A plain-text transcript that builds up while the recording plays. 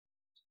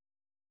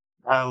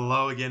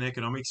Hello again,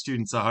 economics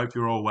students. I hope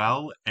you're all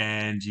well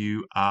and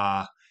you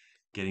are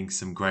getting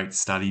some great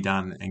study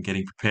done and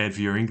getting prepared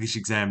for your English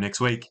exam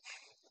next week.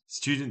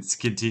 Students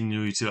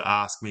continue to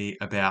ask me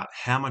about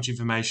how much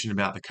information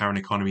about the current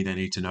economy they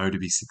need to know to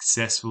be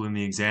successful in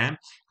the exam.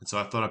 And so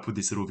I thought I'd put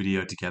this little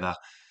video together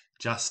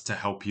just to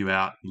help you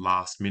out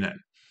last minute.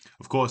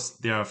 Of course,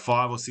 there are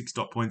 5 or 6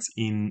 dot points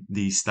in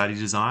the study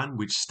design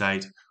which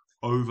state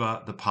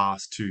over the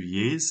past 2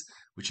 years,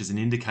 which is an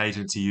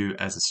indicator to you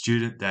as a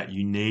student that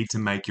you need to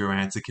make your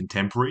answer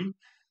contemporary.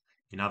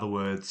 In other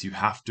words, you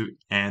have to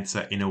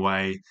answer in a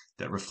way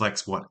that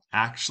reflects what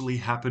actually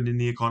happened in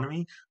the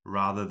economy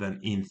rather than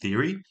in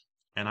theory.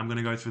 And I'm going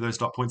to go through those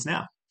dot points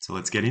now. So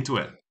let's get into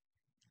it.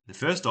 The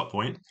first dot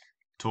point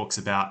talks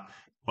about,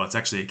 well, it's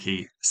actually a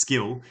key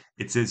skill.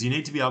 It says you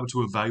need to be able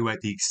to evaluate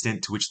the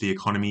extent to which the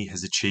economy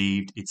has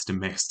achieved its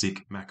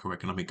domestic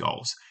macroeconomic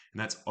goals. And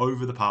that's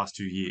over the past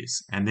 2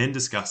 years. And then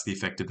discuss the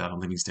effect of that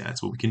on living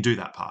standards. Well, we can do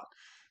that part.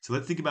 So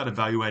let's think about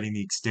evaluating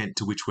the extent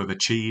to which we've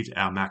achieved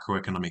our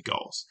macroeconomic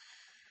goals.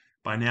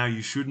 By now,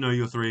 you should know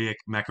your three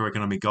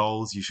macroeconomic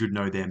goals. You should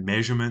know their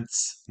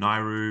measurements,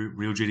 NAIRU,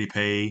 real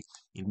GDP,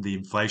 the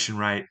inflation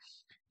rate.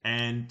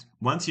 And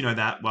once you know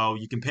that, well,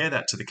 you compare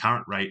that to the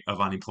current rate of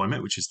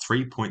unemployment, which is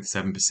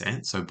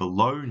 3.7%, so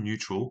below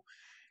neutral.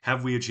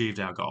 Have we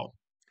achieved our goal?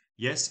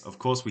 Yes, of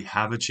course, we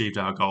have achieved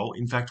our goal.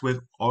 In fact, we've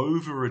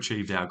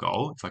overachieved our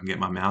goal. If I can get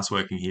my mouse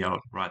working here, I'll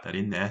write that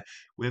in there.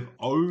 We've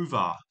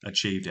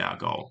overachieved our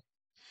goal.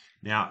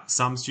 Now,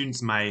 some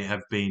students may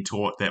have been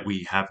taught that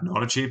we have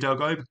not achieved our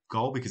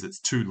goal because it's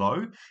too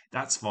low.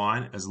 That's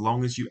fine as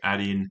long as you add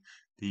in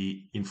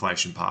the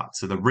inflation part.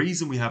 So the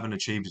reason we haven't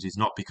achieved it is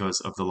not because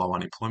of the low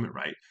unemployment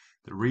rate.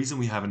 The reason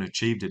we haven't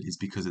achieved it is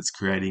because it's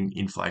creating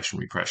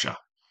inflationary pressure.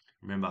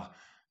 Remember,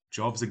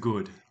 jobs are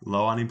good.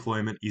 Low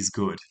unemployment is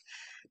good.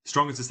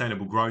 Strong and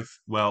sustainable growth.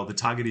 Well, the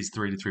target is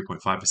 3 to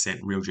 3.5%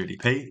 real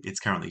GDP. It's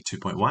currently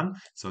 2.1,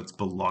 so it's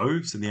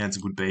below. So the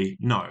answer would be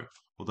no.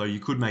 Although you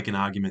could make an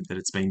argument that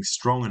it's being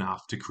strong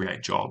enough to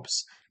create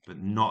jobs, but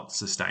not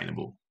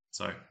sustainable.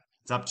 So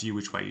it's up to you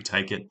which way you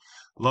take it.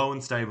 Low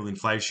and stable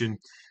inflation.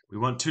 We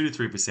want 2 to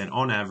 3%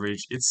 on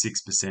average. It's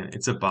 6%.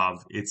 It's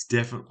above. It's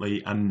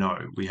definitely a no.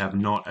 We have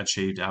not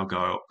achieved our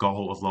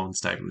goal of low and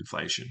stable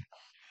inflation.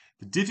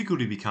 The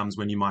difficulty becomes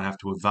when you might have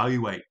to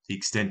evaluate the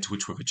extent to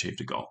which we've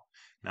achieved a goal.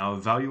 Now,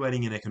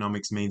 evaluating in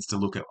economics means to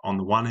look at on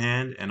the one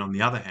hand and on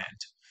the other hand.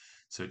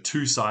 So,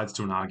 two sides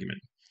to an argument.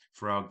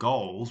 For our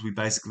goals, we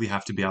basically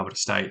have to be able to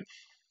state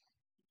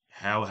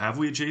how have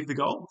we achieved the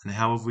goal and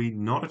how have we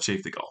not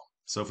achieved the goal.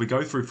 So, if we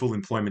go through full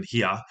employment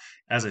here,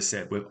 as I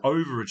said, we've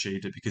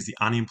overachieved it because the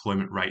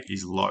unemployment rate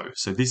is low.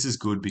 So, this is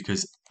good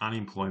because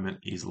unemployment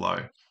is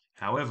low.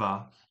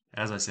 However,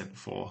 as I said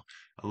before,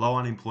 a low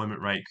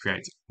unemployment rate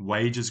creates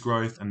wages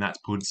growth and that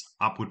puts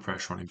upward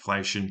pressure on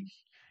inflation,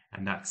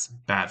 and that's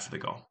bad for the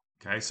goal.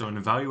 Okay, so an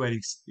evaluating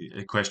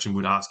question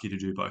would ask you to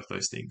do both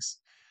those things.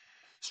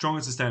 Strong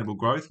and sustainable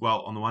growth.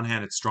 Well, on the one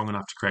hand, it's strong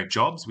enough to create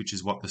jobs, which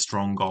is what the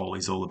strong goal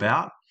is all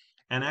about.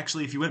 And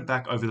actually, if you went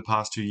back over the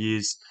past 2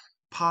 years,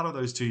 part of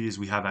those 2 years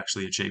we have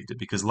actually achieved it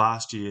because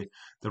last year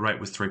the rate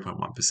was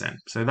 3.1%.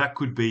 So that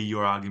could be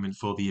your argument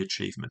for the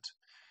achievement.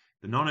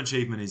 The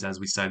non-achievement is, as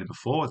we stated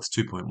before, it's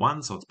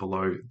 2.1, so it's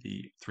below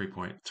the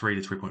 3.3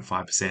 to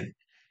 3.5%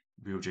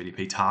 real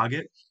GDP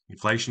target.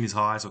 Inflation is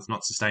high, so it's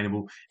not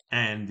sustainable,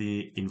 and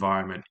the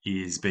environment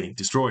is being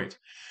destroyed.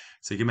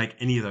 So you can make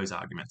any of those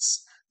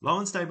arguments. Low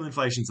and stable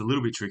inflation is a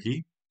little bit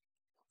tricky.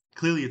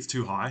 Clearly, it's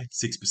too high,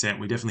 6%.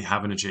 We definitely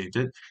haven't achieved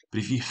it. But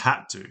if you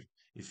had to,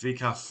 if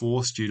VCAR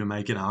forced you to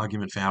make an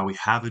argument for how we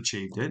have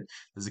achieved it,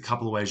 there's a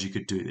couple of ways you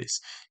could do this.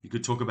 You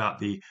could talk about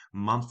the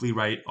monthly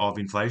rate of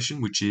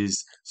inflation, which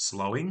is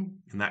slowing,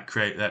 and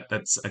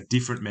that's a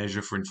different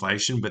measure for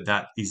inflation, but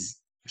that is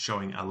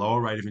showing a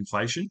lower rate of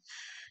inflation.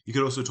 You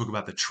could also talk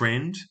about the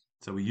trend.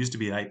 So we used to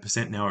be at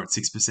 8%, now we're at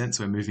 6%,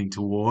 so we're moving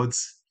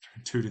towards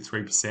 2 to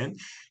 3%.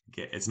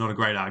 It's not a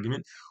great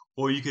argument.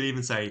 Or you could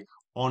even say,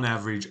 on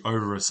average,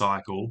 over a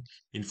cycle,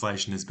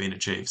 inflation has been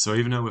achieved. So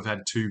even though we've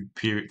had 2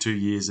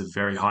 years of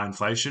very high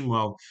inflation,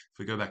 well, if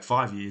we go back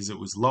 5 years, it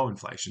was low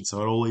inflation.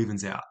 So it all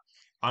evens out.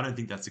 I don't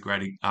think that's a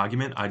great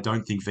argument. I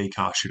don't think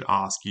VCAR should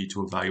ask you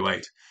to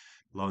evaluate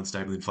low and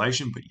stable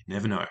inflation, but you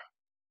never know.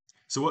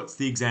 So what's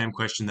the exam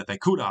question that they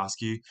could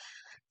ask you?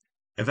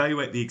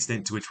 Evaluate the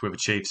extent to which we've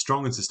achieved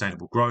strong and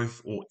sustainable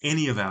growth or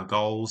any of our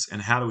goals.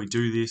 And how do we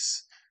do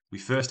this? We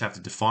first have to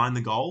define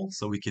the goal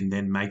so we can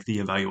then make the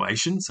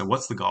evaluation. So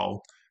what's the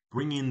goal?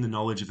 Bring in the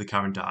knowledge of the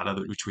current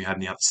data, which we had in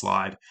the other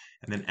slide,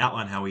 and then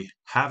outline how we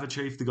have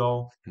achieved the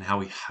goal and how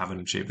we haven't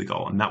achieved the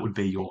goal. And that would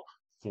be your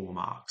 4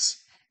 marks.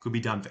 Could be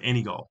done for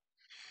any goal.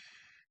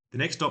 The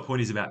next dot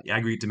point is about the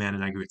aggregate demand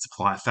and aggregate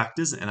supply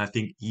factors. And I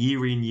think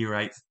year in,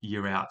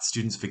 year out,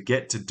 students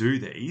forget to do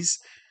these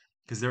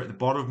because they're at the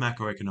bottom of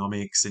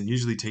macroeconomics, and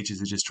usually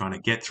teachers are just trying to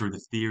get through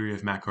the theory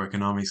of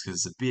macroeconomics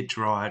because it's a bit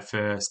dry at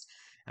first,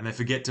 and they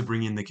forget to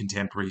bring in the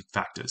contemporary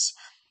factors.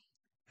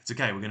 It's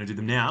okay, we're going to do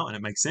them now, and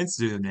it makes sense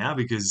to do them now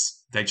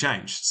because they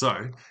change.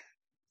 So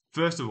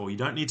First of all, you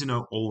don't need to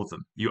know all of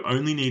them. You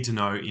only need to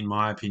know, in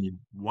my opinion,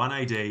 1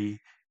 AD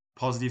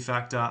positive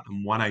factor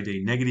and 1 AD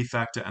negative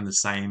factor, and the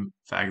same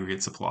for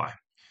aggregate supply.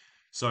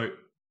 So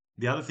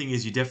the other thing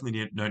is you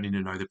definitely don't need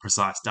to know the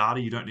precise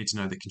data. You don't need to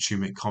know that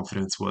consumer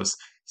confidence was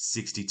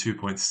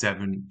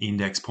 62.7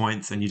 index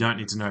points, and you don't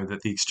need to know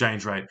that the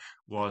exchange rate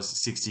was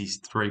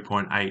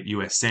 63.8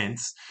 US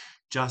cents.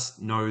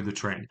 Just know the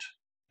trend.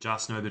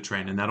 Just know the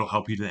trend, and that'll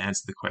help you to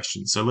answer the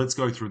question. So let's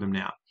go through them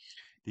now.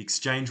 The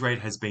exchange rate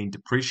has been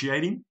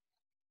depreciating,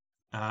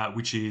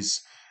 which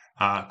is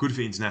good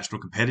for international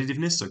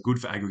competitiveness, so good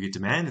for aggregate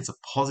demand. It's a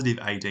positive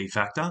AD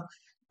factor,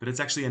 but it's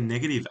actually a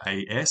negative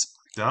AS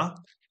factor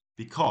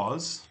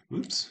because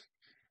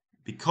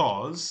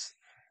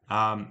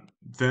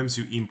firms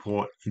who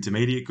import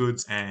intermediate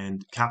goods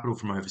and capital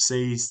from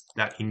overseas,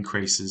 that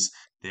increases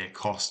their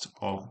cost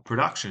of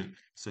production.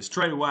 So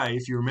straight away,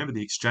 if you remember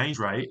the exchange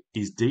rate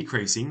is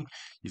decreasing,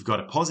 you've got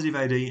a positive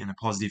AD and a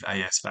positive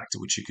AS factor,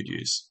 which you could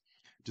use.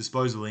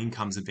 Disposable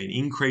incomes have been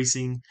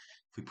increasing.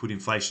 If we put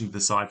inflation to the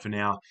side for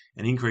now,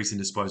 an increase in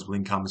disposable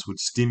incomes would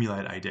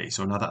stimulate AD,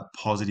 so another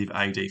positive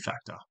AD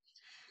factor.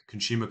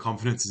 Consumer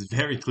confidence has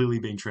very clearly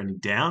been trending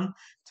down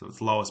to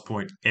its lowest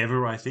point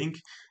ever, I think,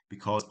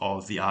 because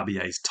of the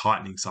RBA's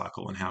tightening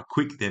cycle and how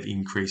quick they've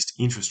increased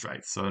interest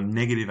rates, so a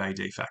negative AD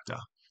factor.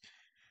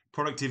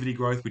 Productivity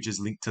growth, which is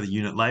linked to the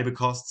unit labour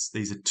costs,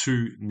 these are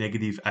two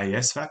negative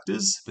AS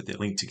factors, but they're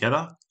linked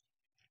together.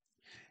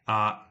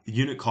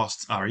 Unit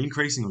costs are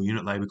increasing, or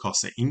unit labour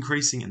costs are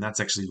increasing, and that's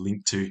actually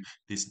linked to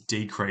this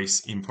decrease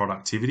in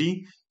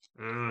productivity.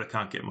 I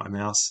can't get my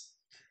mouse.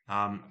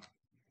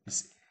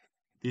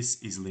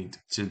 This is linked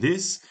to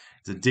this.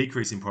 There's a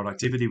decrease in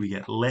productivity. We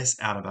get less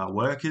out of our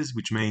workers,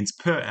 which means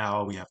per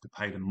hour we have to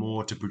pay them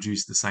more to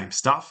produce the same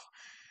stuff.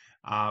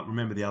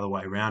 Remember, the other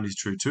way around is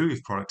true too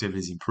if productivity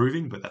is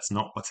improving, but that's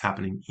not what's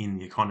happening in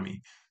the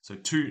economy. So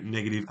two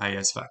negative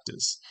AS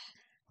factors.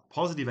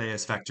 Positive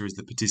AS factor is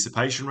the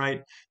participation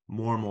rate.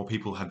 More and more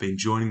people have been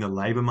joining the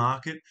labour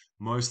market,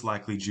 most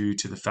likely due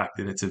to the fact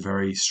that it's a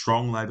very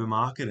strong labour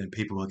market and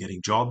people are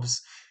getting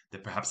jobs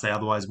that perhaps they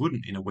otherwise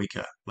wouldn't in a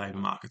weaker labour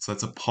market. So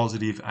that's a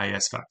positive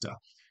AS factor.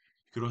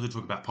 You could also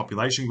talk about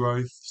population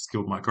growth,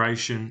 skilled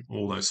migration,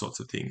 all those sorts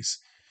of things.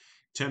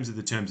 In terms of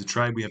the terms of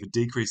trade, we have a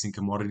decrease in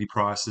commodity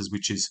prices,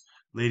 which is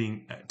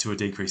leading to a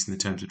decrease in the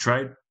terms of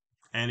trade.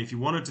 And if you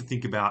wanted to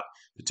think about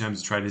the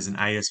terms of trade as an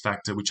AS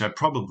factor, which I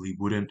probably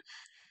wouldn't,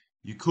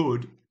 you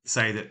could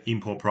say that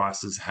import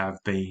prices have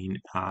been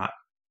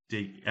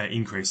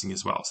increasing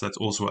as well. So that's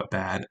also a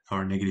bad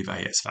or a negative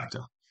AS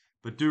factor.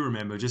 But do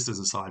remember, just as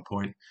a side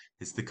point,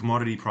 it's the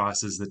commodity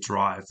prices that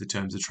drive the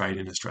terms of trade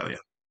in Australia.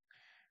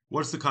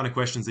 What's the kind of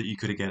questions that you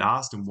could get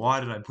asked, and why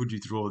did I put you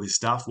through all this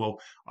stuff? Well,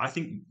 I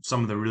think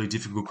some of the really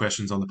difficult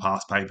questions on the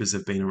past papers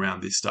have been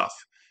around this stuff.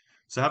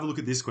 So have a look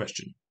at this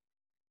question.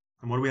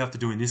 And what do we have to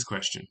do in this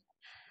question?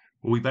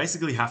 Well, we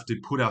basically have to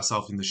put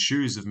ourselves in the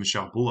shoes of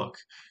Michelle Bullock.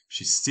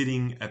 She's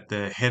sitting at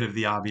the head of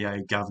the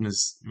RBA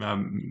Governors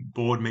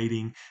Board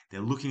meeting.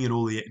 They're looking at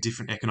all the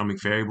different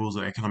economic variables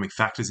or economic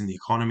factors in the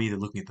economy. They're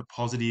looking at the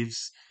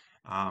positives,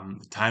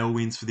 the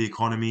tailwinds for the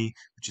economy,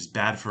 which is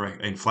bad for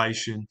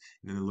inflation. And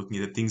then they're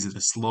looking at the things that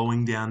are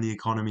slowing down the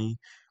economy,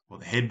 or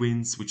the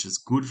headwinds, which is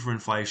good for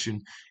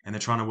inflation. And they're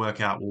trying to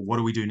work out, well, what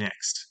do we do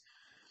next?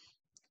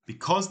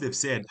 Because they've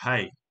said,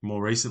 hey,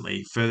 more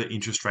recently, further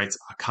interest rates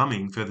are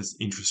coming, further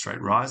interest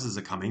rate rises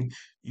are coming,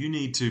 you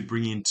need to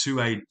bring in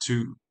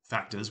two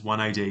factors,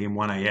 1 AD and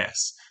 1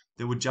 AS,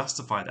 that would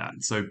justify that.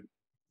 So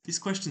this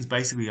question is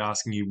basically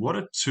asking you, what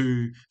are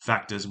two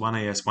factors, 1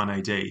 AS, 1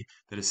 AD,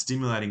 that are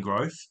stimulating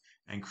growth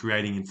and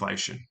creating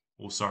inflation?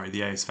 Or sorry,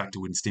 the AS factor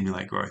wouldn't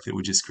stimulate growth, it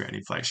would just create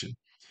inflation.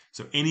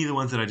 So any of the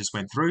ones that I just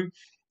went through,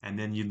 and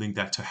then you link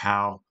that to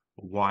how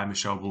or why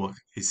Michelle Bullock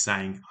is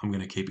saying, I'm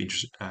going to keep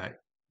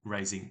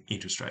raising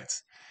interest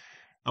rates.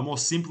 A more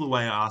simpler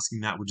way of asking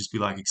that would just be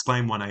like,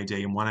 explain 1 AD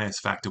and 1 AS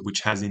factor,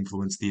 which has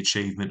influenced the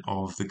achievement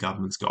of the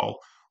government's goal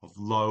of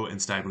low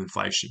and stable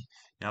inflation.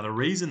 Now, the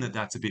reason that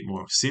that's a bit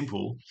more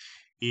simple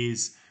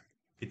is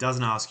it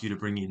doesn't ask you to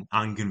bring in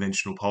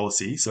unconventional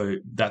policy. So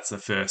that's the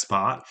first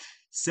part.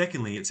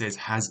 Secondly, it says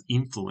has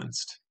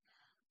influenced.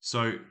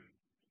 So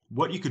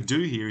what you could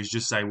do here is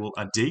just say, well,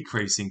 a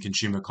decrease in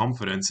consumer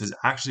confidence has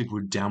actually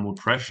put downward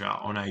pressure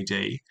on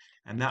AD,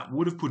 and that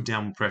would have put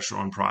downward pressure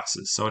on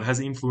prices. So it has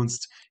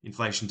influenced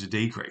inflation to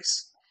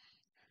decrease.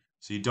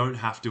 So you don't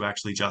have to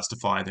actually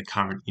justify the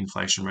current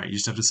inflation rate. You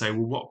just have to say,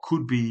 well, what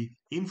could be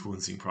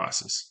influencing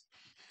prices?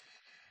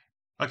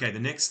 Okay, the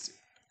next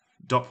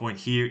dot point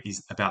here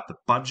is about the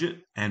budget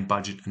and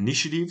budget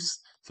initiatives.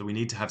 So we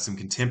need to have some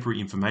contemporary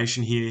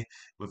information here.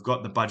 We've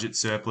got the budget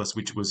surplus,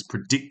 which was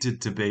predicted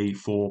to be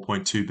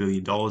 $4.2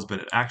 billion, but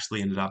it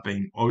actually ended up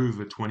being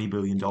over $20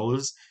 billion,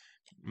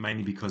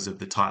 mainly because of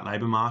the tight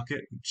labour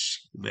market,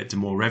 which led to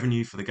more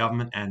revenue for the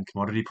government and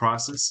commodity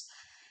prices.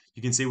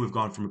 You can see we've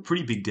gone from a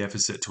pretty big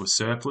deficit to a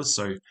surplus.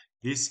 So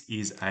this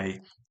is a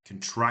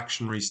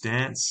contractionary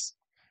stance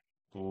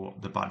for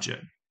the budget.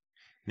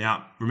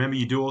 Now, remember,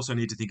 you do also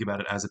need to think about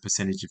it as a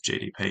percentage of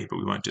GDP, but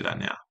we won't do that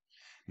now.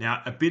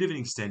 Now, a bit of an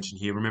extension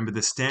here. Remember,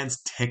 the stance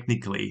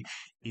technically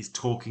is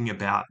talking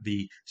about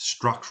the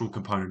structural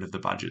component of the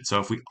budget.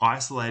 So if we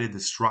isolated the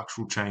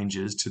structural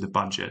changes to the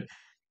budget,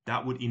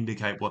 that would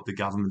indicate what the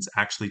government's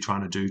actually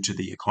trying to do to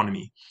the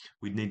economy.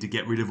 We'd need to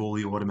get rid of all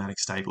the automatic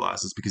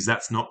stabilizers because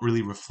that's not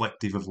really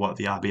reflective of what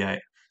the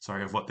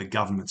of what the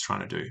government's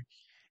trying to do.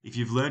 If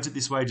you've learned it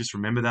this way, just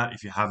remember that.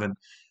 If you haven't,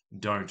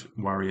 don't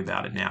worry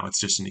about it now.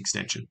 It's just an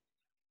extension.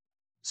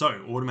 So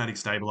automatic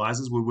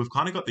stabilizers, we've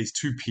kind of got these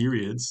two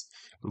periods.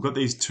 We've got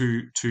these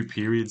two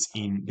periods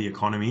in the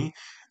economy.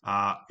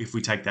 If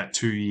we take that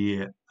 2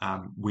 year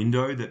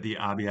window that the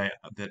RBA,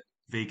 that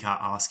VCAR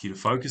asks you to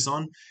focus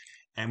on,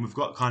 and we've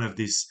got kind of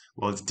this,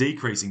 well, it's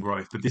decreasing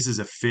growth, but this is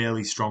a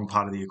fairly strong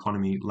part of the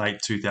economy, late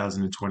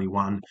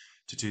 2021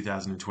 to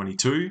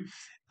 2022.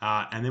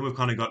 And then we've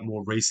kind of got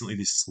more recently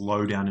this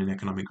slowdown in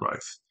economic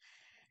growth.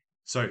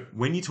 So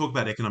when you talk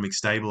about economic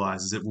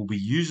stabilizers, it will be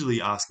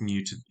usually asking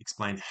you to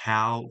explain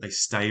how they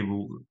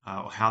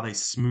or how they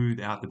smooth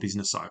out the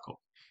business cycle.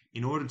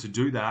 In order to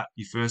do that,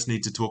 you first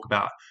need to talk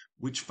about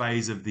which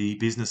phase of the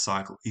business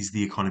cycle is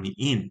the economy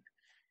in.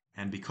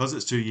 And because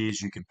it's 2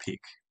 years, you can pick.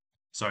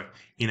 So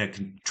in a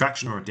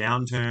contraction or a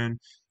downturn,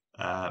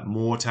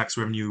 more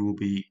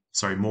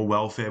more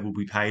welfare will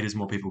be paid as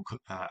more people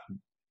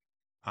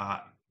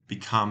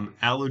become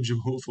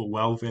eligible for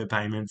welfare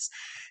payments,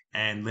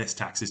 and less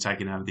tax is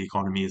taken out of the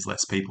economy as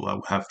less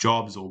people have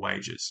jobs or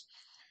wages.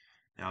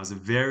 Now, as a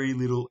very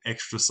little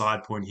extra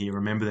side point here,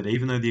 remember that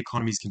even though the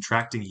economy is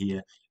contracting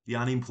here, the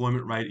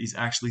unemployment rate is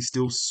actually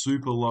still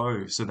super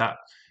low. So that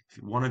if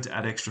you wanted to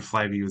add extra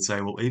flavor, you would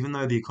say, well, even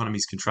though the economy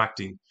is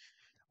contracting,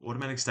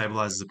 automatic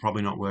stabilizers are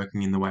probably not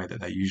working in the way that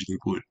they usually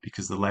would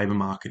because the labor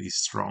market is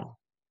strong.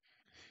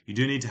 You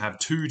do need to have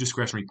two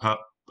discretionary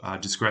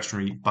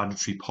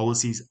budgetary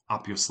policies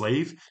up your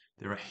sleeve.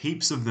 There are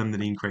heaps of them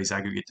that increase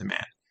aggregate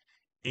demand.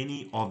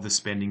 Any of the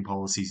spending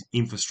policies,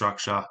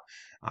 infrastructure,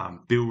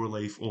 bill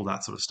relief, all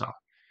that sort of stuff.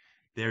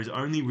 There is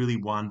only really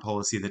one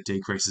policy that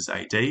decreases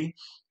AD,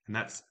 and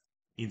that's,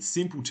 in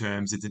simple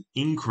terms, it's an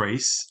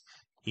increase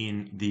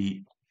in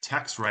the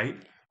tax rate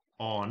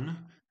on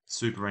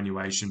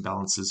superannuation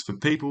balances for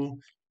people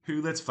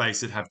who, let's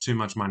face it, have too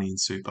much money in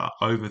super,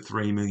 over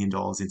 $3 million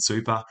in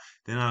super.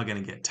 They're now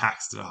going to get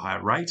taxed at a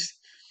higher rate,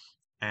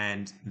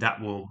 and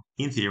that will,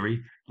 in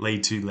theory,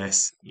 lead to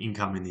less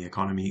income in the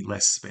economy,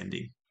 less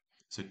spending.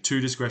 So two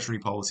discretionary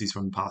policies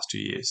from the past 2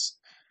 years.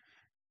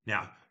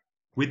 Now,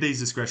 with these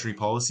discretionary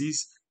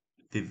policies,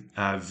 the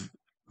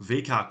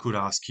VCAR could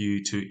ask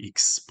you to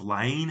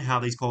explain how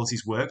these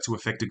policies work to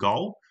affect a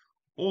goal,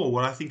 or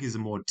what I think is a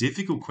more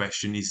difficult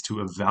question is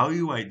to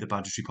evaluate the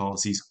budgetary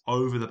policies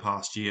over the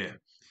past year.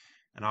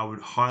 And I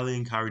would highly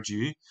encourage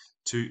you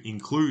to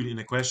include in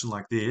a question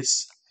like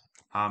this,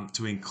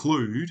 to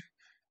include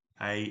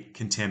a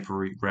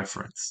contemporary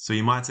reference. So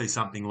you might say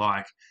something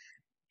like,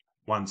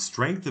 one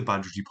strength of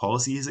budgetary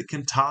policy is it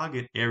can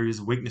target areas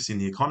of weakness in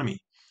the economy.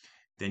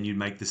 Then you'd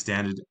make the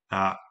standard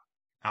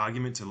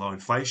argument to low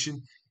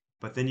inflation,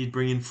 but then you'd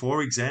bring in,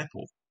 for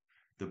example,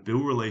 the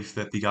bill relief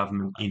that the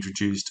government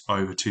introduced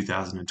over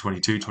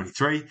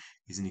 2022-23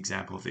 is an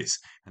example of this,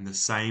 and the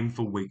same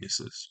for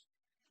weaknesses.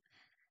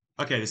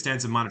 Okay, the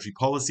stance of monetary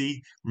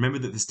policy. Remember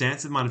that the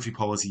stance of monetary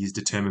policy is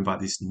determined by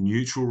this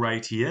neutral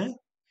rate here.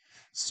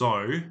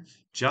 So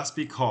just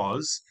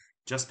because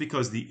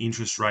the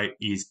interest rate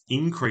is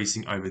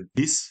increasing over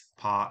this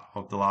part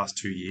of the last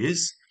 2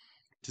 years,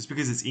 just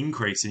because it's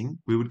increasing,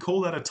 we would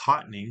call that a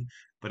tightening,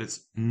 but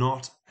it's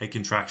not a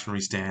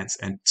contractionary stance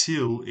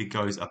until it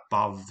goes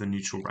above the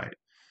neutral rate.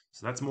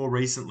 So that's more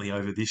recently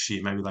over this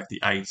year, maybe like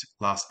the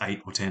last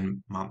 8 or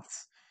 10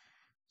 months.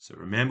 So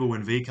remember,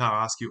 when VCAR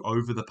asks you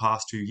over the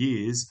past 2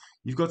 years,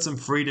 you've got some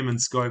freedom and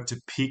scope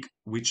to pick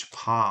which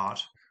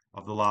part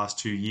of the last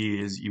 2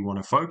 years you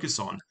want to focus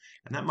on,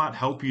 and that might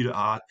help you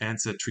to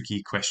answer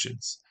tricky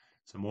questions.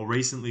 So more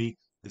recently,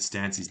 the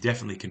stance is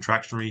definitely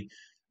contractionary,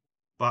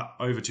 but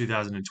over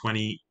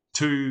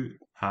 2022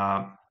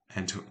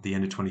 and to the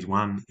end of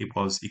 21, it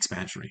was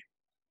expansionary.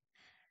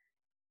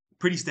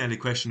 Pretty standard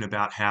question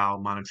about how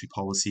monetary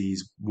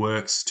policies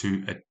works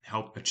to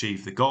help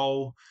achieve the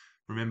goal.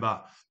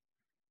 Remember,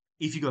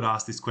 if you got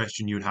asked this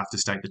question, you would have to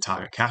state the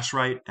target cash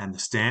rate and the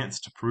stance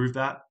to prove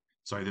that.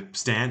 So the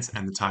stance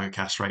and the target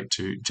cash rate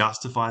to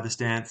justify the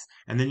stance,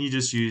 and then you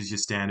just use your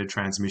standard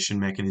transmission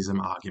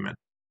mechanism argument.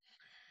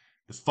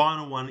 The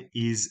final one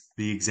is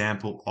the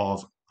example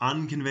of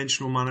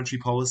unconventional monetary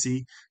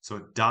policy. So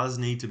it does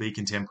need to be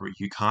contemporary.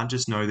 You can't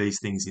just know these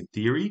things in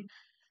theory.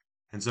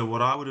 And so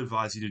what I would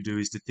advise you to do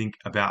is to think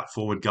about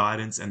forward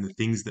guidance and the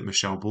things that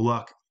Michelle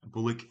Bullock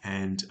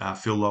and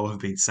Phil Lowe have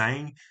been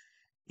saying.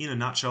 In a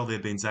nutshell,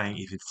 they've been saying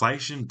if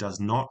inflation does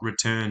not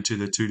return to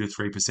the 2 to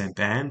 3%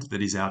 band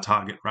that is our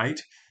target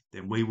rate,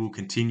 then we will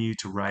continue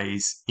to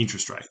raise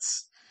interest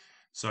rates.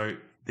 So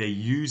they're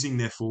using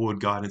their forward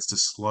guidance to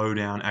slow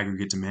down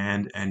aggregate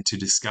demand and to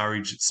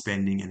discourage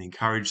spending and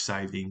encourage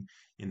saving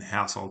in the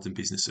households and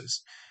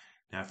businesses.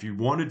 Now, if you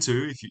wanted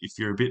to, if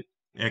you're a bit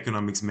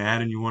economics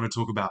mad and you want to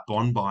talk about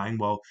bond buying,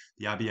 well,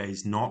 the RBA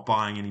is not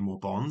buying any more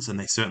bonds, and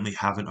they certainly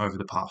haven't over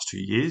the past 2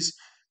 years.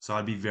 So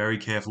I'd be very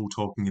careful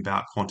talking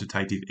about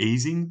quantitative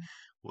easing.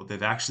 What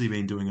they've actually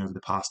been doing over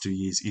the past 2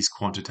 years is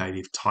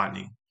quantitative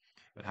tightening.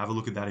 But have a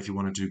look at that if you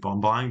want to do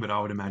bond buying. But I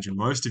would imagine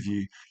most of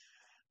you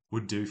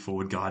would do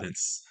forward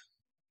guidance.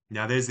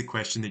 Now, there's the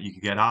question that you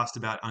could get asked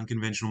about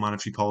unconventional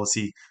monetary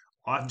policy.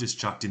 I've just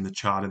chucked in the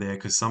charter there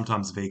because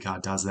sometimes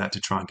VCAR does that to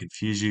try and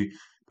confuse you.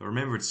 But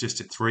remember, it's just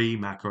at 3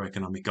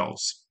 macroeconomic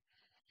goals.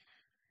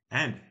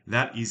 And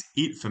that is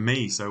it for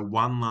me. So,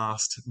 one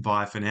last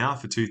bye for now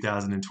for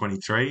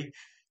 2023.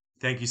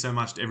 Thank you so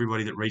much to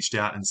everybody that reached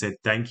out and said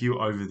thank you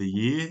over the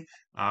year.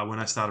 When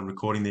I started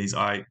recording these,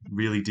 I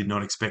really did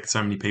not expect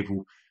so many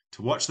people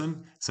to watch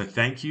them. So,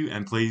 thank you.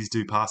 And please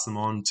do pass them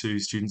on to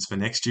students for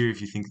next year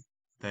if you think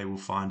they will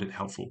find it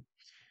helpful.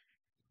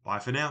 Bye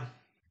for now.